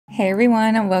Hey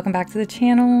everyone, and welcome back to the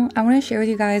channel. I want to share with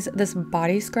you guys this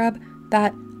body scrub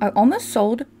that I almost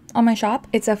sold on my shop.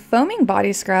 It's a foaming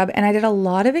body scrub, and I did a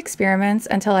lot of experiments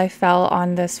until I fell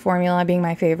on this formula being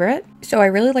my favorite. So I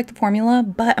really like the formula,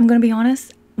 but I'm gonna be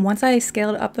honest, once I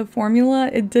scaled up the formula,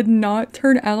 it did not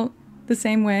turn out the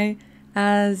same way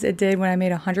as it did when I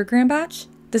made a 100-gram batch.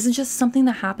 This is just something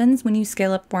that happens when you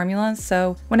scale up formulas.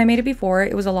 So when I made it before,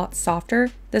 it was a lot softer.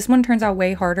 This one turns out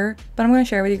way harder, but I'm gonna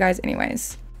share with you guys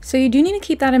anyways. So you do need to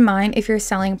keep that in mind if you're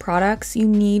selling products. You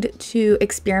need to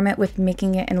experiment with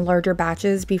making it in larger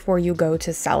batches before you go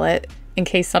to sell it in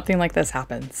case something like this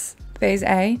happens. Phase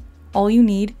A, all you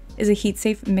need is a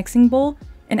heat-safe mixing bowl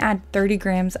and add 30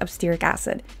 grams of stearic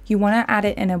acid. You wanna add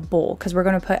it in a bowl because we're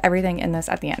gonna put everything in this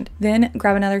at the end. Then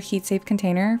grab another heat-safe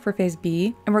container for phase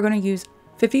B, and we're gonna use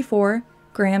 54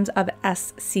 grams of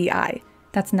SCI.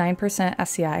 That's 9%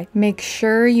 SCI. Make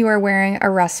sure you are wearing a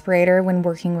respirator when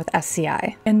working with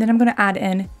SCI. And then I'm gonna add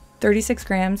in 36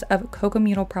 grams of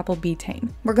cocamidopropyl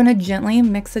betaine. We're gonna gently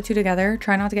mix the two together,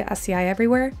 try not to get SCI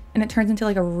everywhere, and it turns into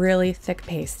like a really thick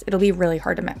paste. It'll be really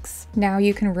hard to mix. Now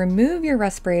you can remove your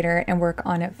respirator and work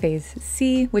on phase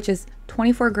C, which is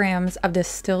 24 grams of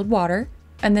distilled water,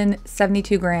 and then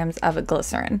 72 grams of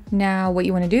glycerin. Now what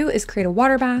you wanna do is create a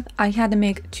water bath. I had to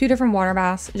make 2 different water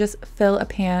baths. Just fill a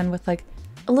pan with like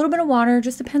a little bit of water,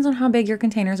 just depends on how big your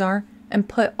containers are, and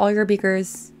put all your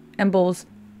beakers and bowls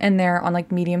in there on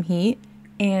like medium heat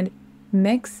and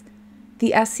mix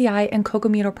the SCI and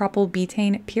cocamidopropyl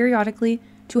betaine periodically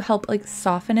to help like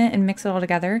soften it and mix it all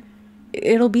together.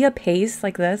 It'll be a paste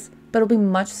like this, but it'll be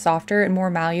much softer and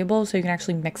more malleable so you can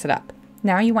actually mix it up.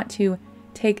 Now you want to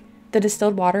take the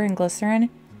distilled water and glycerin,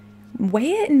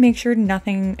 weigh it and make sure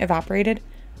nothing evaporated,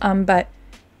 but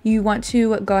you want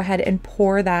to go ahead and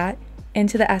pour that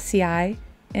into the SCI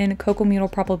and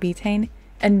cocamidopropyl betaine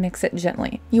and mix it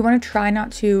gently. You want to try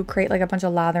not to create like a bunch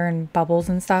of lather and bubbles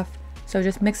and stuff. So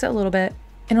just mix it a little bit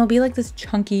and it'll be like this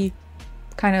chunky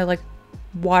kind of like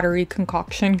watery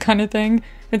concoction kind of thing.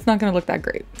 It's not going to look that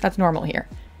great. That's normal here.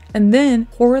 And then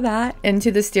pour that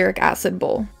into the stearic acid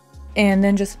bowl and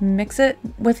then just mix it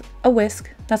with a whisk.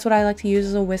 That's what I like to use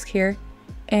as a whisk here.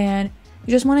 And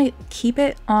you just want to keep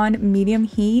it on medium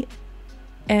heat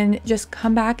and just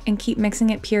come back and keep mixing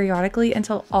it periodically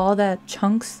until all the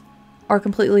chunks are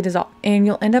completely dissolved. And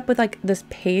you'll end up with like this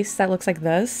paste that looks like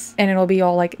this, and it'll be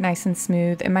all like nice and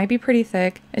smooth. It might be pretty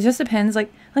thick. It just depends.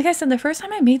 Like I said, the first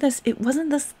time I made this, it wasn't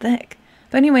this thick.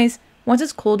 But anyways, once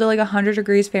it's cooled to like 100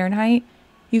 degrees Fahrenheit,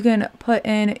 you can put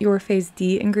in your phase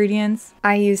D ingredients.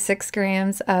 I use 6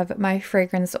 grams of my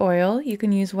fragrance oil. You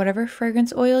can use whatever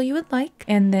fragrance oil you would like.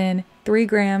 And then 3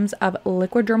 grams of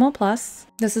liquid dermal plus.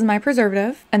 This is my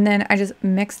preservative. And then I just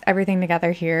mixed everything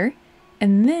together here.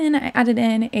 And then I added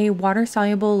in a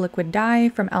water-soluble liquid dye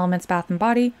from Elements Bath &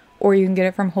 Body, or you can get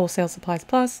it from Wholesale Supplies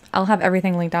Plus. I'll have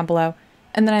everything linked down below.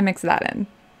 And then I mix that in.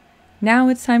 Now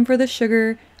it's time for the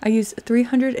sugar. I used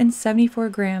 374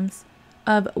 grams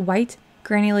of white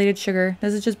granulated sugar.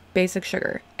 This is just basic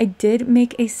sugar. I did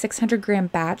make a 600-gram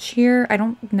batch here. I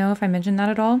don't know if I mentioned that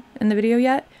at all in the video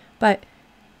yet, but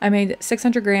I made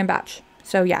 600-gram batch.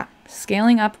 So yeah,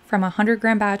 scaling up from a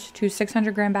 100-gram batch to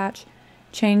 600-gram batch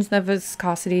changed the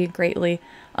viscosity greatly.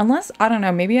 Unless, I don't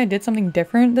know, maybe I did something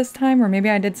different this time, or maybe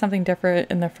I did something different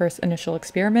in the first initial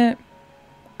experiment.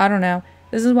 I don't know.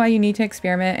 This is why you need to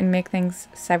experiment and make things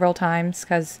several times,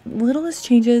 because littlest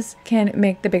changes can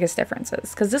make the biggest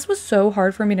differences. Because this was so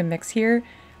hard for me to mix here.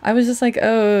 I was just like,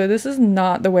 oh, this is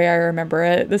not the way I remember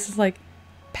it. This is like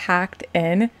packed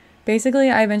in. Basically,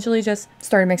 I eventually just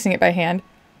started mixing it by hand.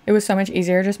 It was so much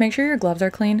easier. Just make sure your gloves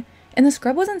are clean. And the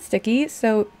scrub wasn't sticky,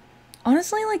 so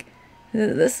honestly, like,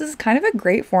 this is kind of a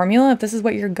great formula if this is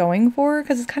what you're going for,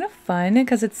 because it's kind of fun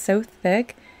because it's so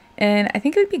thick. And I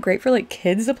think it would be great for like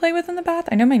kids to play with in the bath.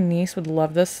 I know my niece would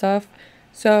love this stuff.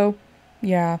 So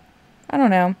yeah, I don't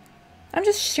know. I'm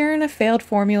just sharing a failed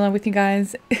formula with you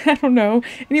guys. I don't know.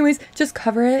 Anyways, just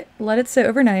cover it, let it sit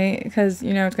overnight, because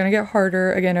you know, it's going to get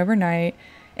harder again overnight.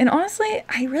 And honestly,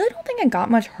 I really don't think it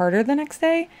got much harder the next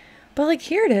day, but like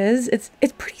here it is. It's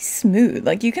pretty smooth.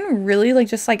 Like you can really like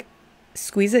just like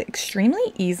squeeze it extremely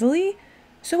easily.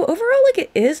 So overall, like,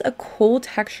 it is a cool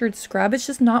textured scrub. It's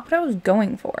just not what I was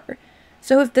going for.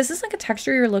 So if this is like a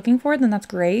texture you're looking for, then that's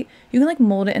great. You can like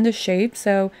mold it into shape.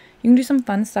 So you can do some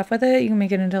fun stuff with it. You can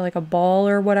make it into like a ball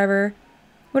or whatever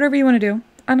you want to do.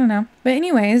 I don't know. But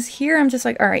anyways, here I'm just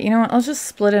like, all right, you know what? Let's just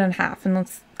split it in half and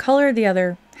let's color the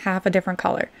other half a different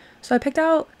color. So I picked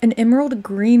out an emerald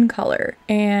green color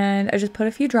and I just put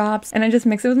a few drops and I just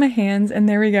mixed it with my hands, and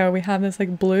there we go. We have this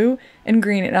like blue and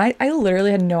green, and I literally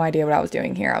had no idea what I was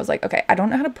doing here. I was like, okay, I don't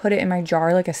know how to put it in my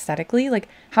jar like aesthetically. Like,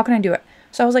 how can I do it?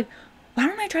 So I was like, why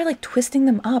don't I try like twisting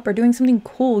them up or doing something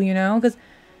cool, you know? Because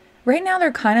right now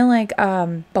they're kind of like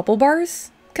bubble bars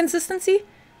consistency,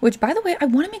 which by the way, I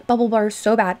want to make bubble bars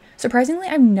so bad. Surprisingly,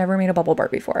 I've never made a bubble bar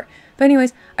before. But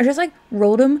anyways, I just like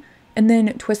rolled them and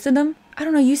then twisted them. I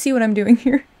don't know, you see what I'm doing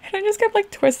here. And I just kept like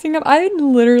twisting them. I had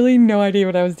literally no idea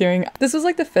what I was doing. This was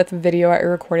like the 5th video I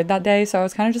recorded that day, so I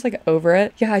was kind of just like over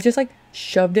it. Yeah, I just like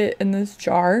shoved it in this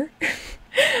jar.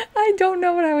 I don't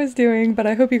know what I was doing, but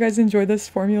I hope you guys enjoyed this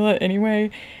formula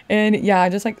anyway. And yeah, I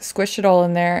just like squished it all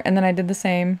in there, and then I did the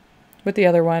same with the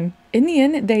other one. In the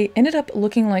end, they ended up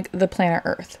looking like the planet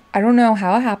Earth. I don't know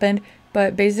how it happened,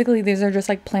 but basically these are just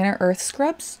like planet Earth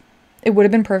scrubs. It would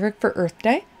have been perfect for Earth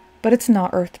Day, but it's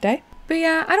not Earth Day. But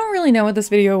yeah, I don't really know what this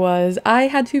video was. I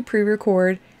had to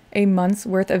pre-record a month's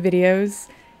worth of videos,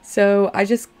 so I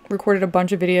just recorded a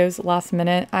bunch of videos last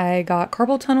minute. I got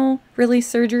carpal tunnel release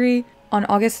surgery on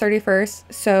August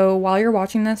 31st, so while you're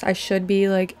watching this, I should be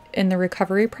like in the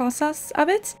recovery process of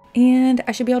it, and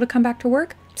I should be able to come back to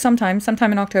work sometime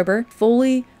in October,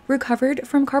 fully recovered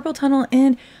from carpal tunnel,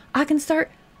 and I can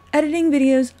start editing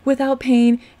videos without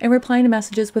pain and replying to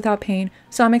messages without pain.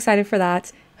 So I'm excited for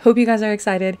that. Hope you guys are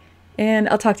excited, and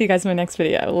I'll talk to you guys in my next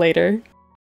video later.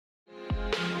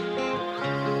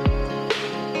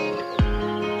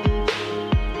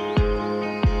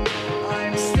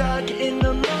 I'm stuck in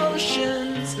the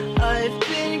motions. I've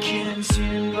been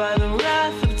consumed by the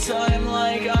wrath of time,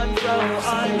 like I'm frozen.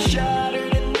 I'm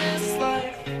shattered in this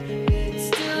life. It's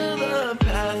still the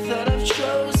path that I've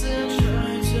chosen.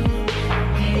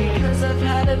 Because I've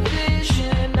had a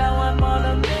vision, now I'm on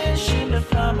a mission to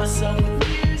find myself.